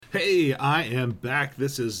Hey, I am back.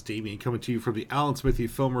 This is Damien coming to you from the Alan Smithy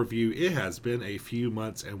Film Review. It has been a few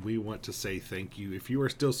months, and we want to say thank you. If you are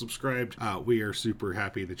still subscribed, we are super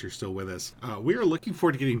happy that you're still with us. We are looking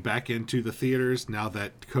forward to getting back into the theaters now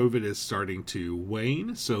that COVID is starting to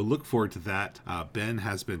wane, so look forward to that. Ben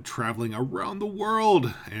has been traveling around the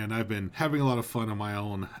world, and I've been having a lot of fun on my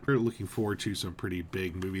own. We're looking forward to some pretty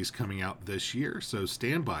big movies coming out this year, so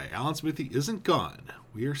stand by. Alan Smithy isn't gone.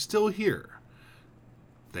 We are still here.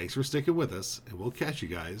 Thanks for sticking with us, and we'll catch you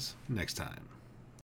guys next time.